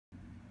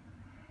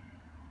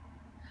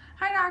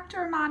Hi,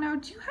 Dr. Romano.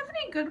 Do you have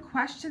any good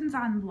questions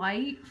on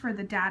light for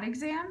the DAT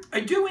exam? I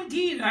do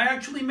indeed. I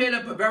actually made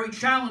up a very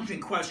challenging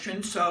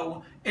question.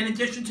 So in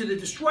addition to the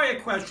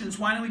destroyer questions,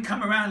 why don't we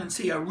come around and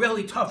see a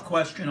really tough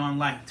question on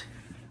light?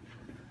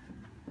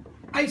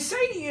 I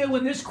say to you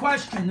in this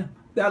question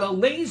that a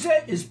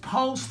laser is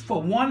pulsed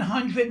for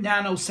 100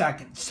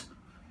 nanoseconds.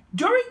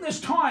 During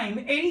this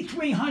time,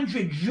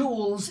 8,300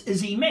 joules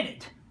is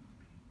emitted.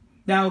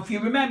 Now, if you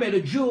remember, the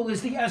joule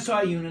is the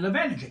SI unit of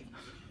energy.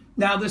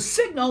 Now, the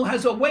signal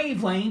has a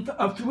wavelength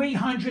of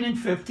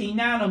 350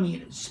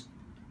 nanometers.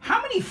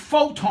 How many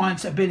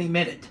photons have been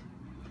emitted?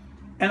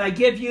 And I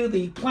give you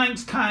the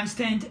Planck's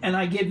constant, and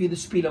I give you the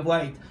speed of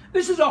light.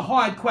 This is a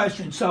hard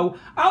question, so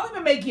I'll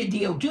even make you a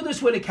deal. Do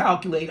this with a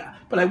calculator,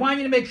 but I want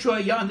you to make sure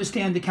you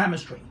understand the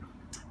chemistry.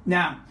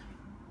 Now,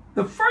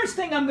 the first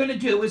thing I'm going to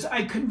do is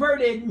I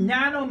converted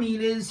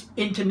nanometers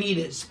into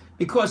meters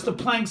because the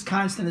Planck's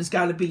constant has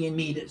got to be in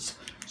meters.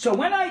 So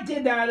when I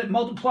did that, it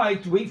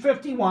multiplied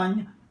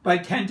 351 by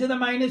 10 to the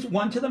minus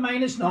 1 to the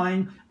minus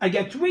 9. I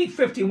get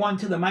 351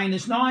 to the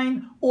minus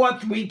 9 or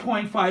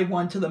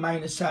 3.51 to the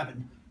minus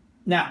 7.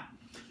 Now,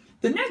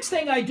 the next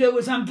thing I do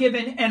is I'm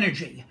given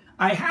energy.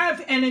 I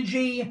have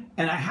energy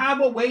and I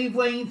have a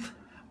wavelength.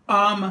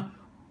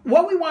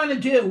 What we want to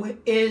do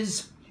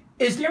is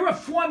there a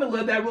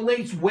formula that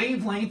relates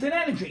wavelength and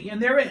energy?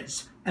 And there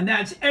is. And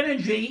that's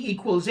energy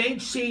equals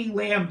hc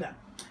lambda.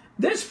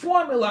 This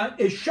formula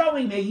is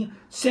showing me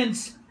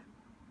since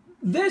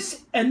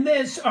this and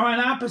this are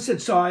on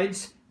opposite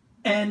sides,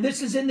 and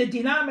this is in the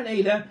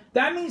denominator,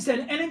 that means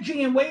that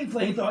energy and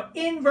wavelength are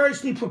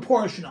inversely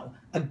proportional,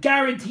 a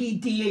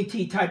guaranteed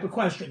DAT type of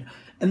question.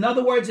 In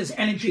other words, as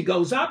energy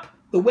goes up,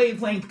 the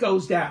wavelength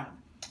goes down.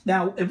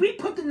 Now, if we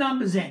put the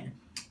numbers in,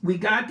 we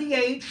got the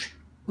H,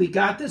 we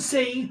got the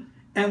C,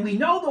 and we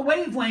know the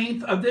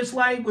wavelength of this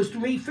light was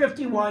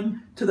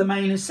 351 to the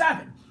minus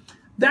 7.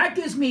 That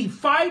gives me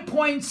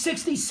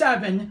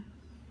 5.67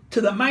 to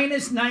the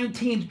minus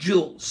 19th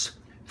joules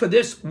for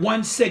this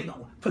one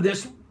signal. For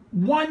this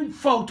one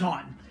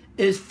photon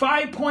is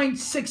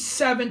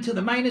 5.67 to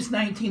the minus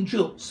 19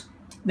 joules.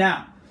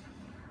 Now,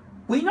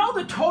 we know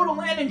the total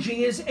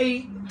energy is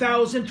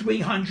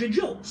 8,300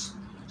 joules.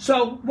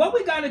 So what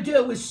we got to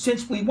do is,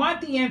 since we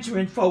want the answer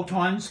in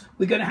photons,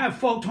 we're going to have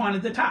photon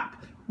at the top.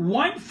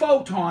 One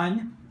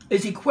photon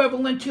is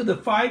equivalent to the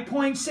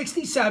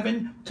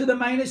 5.67 to the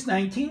minus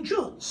 19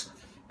 joules.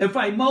 If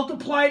I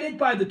multiplied it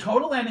by the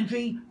total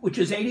energy, which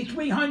is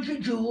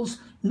 8,300 joules,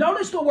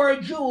 notice the word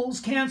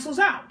joules cancels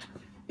out.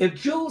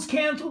 If joules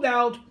canceled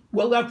out,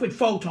 we're left with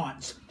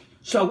photons.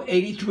 So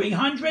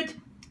 8,300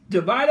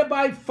 divided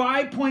by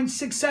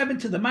 5.67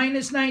 to the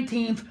minus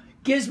 19th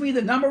gives me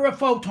the number of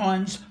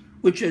photons,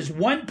 which is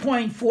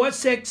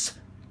 1.46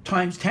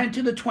 times 10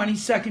 to the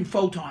 22nd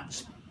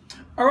photons.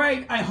 All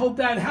right, I hope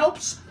that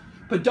helps.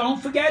 But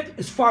don't forget,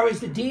 as far as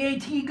the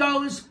DAT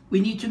goes, we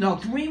need to know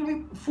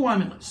three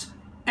formulas.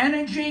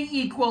 Energy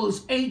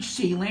equals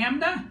hc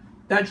lambda.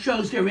 That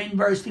shows they're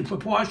inversely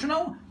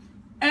proportional.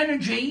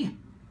 Energy,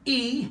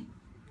 E,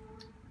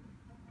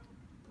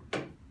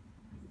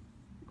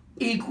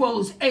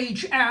 equals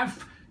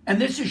hf.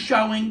 And this is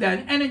showing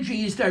that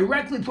energy is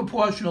directly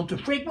proportional to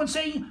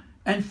frequency.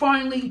 And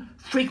finally,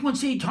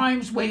 frequency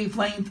times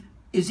wavelength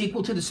is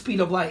equal to the speed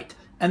of light.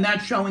 And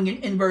that's showing an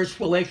inverse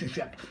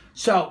relationship.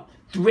 So,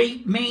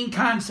 three main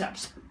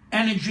concepts: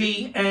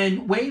 energy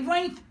and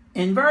wavelength,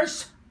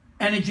 inverse;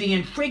 energy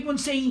and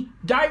frequency,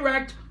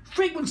 direct;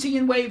 frequency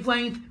and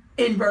wavelength,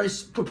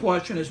 inverse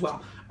proportion as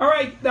well. All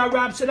right, that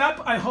wraps it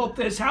up. I hope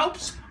this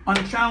helps on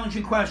a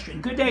challenging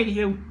question. Good day to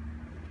you.